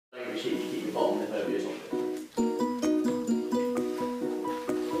sure you keep your bottom lip over your top lip.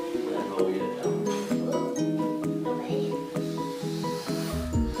 And then roll your lip down.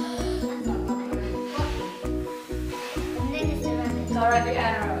 Alright, the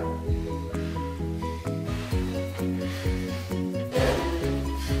arrow.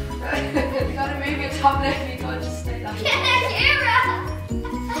 You gotta move your top lip, you can't just stay like that.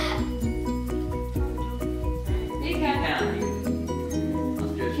 You can.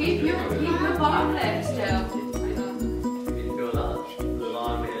 Keep your bottom lip still. You can feel that, the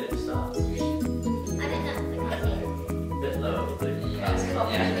line where your lip starts. A bit lower, but that's about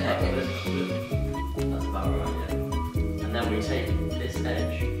right, yeah. And then we take this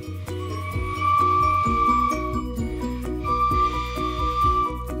edge.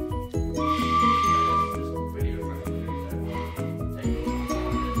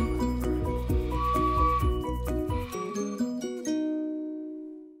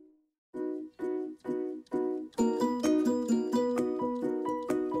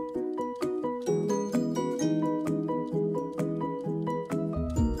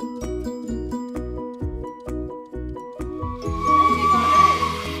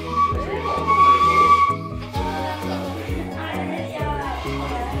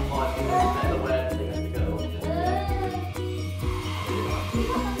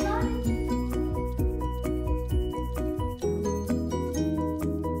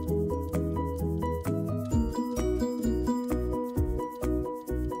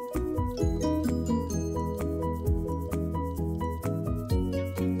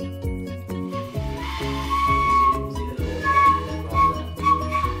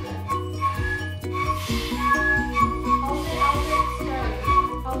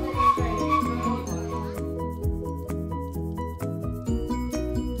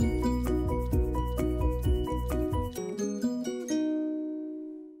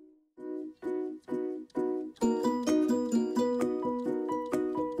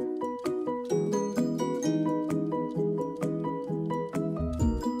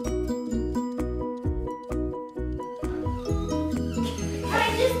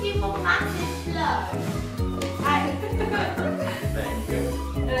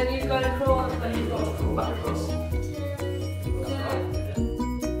 And then you've got to crawl, but you've got to crawl back across.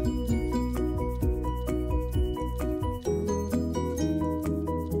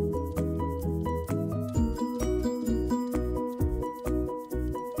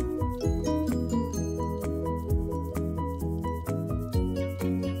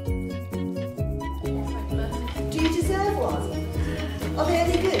 Do you deserve one? Are they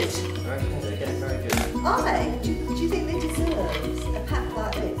any good? They're getting very good. Are they? Do you think they deserve a pack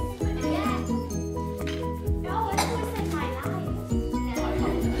like this? Yeah. No, I always said my life.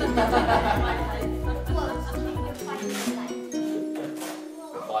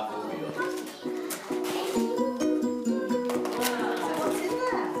 What's in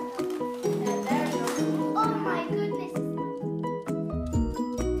there? Oh my goodness.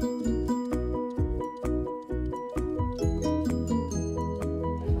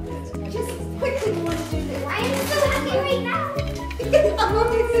 Just quickly, you want to do this? I am so happy right now.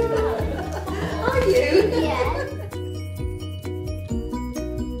 Are you? Yeah.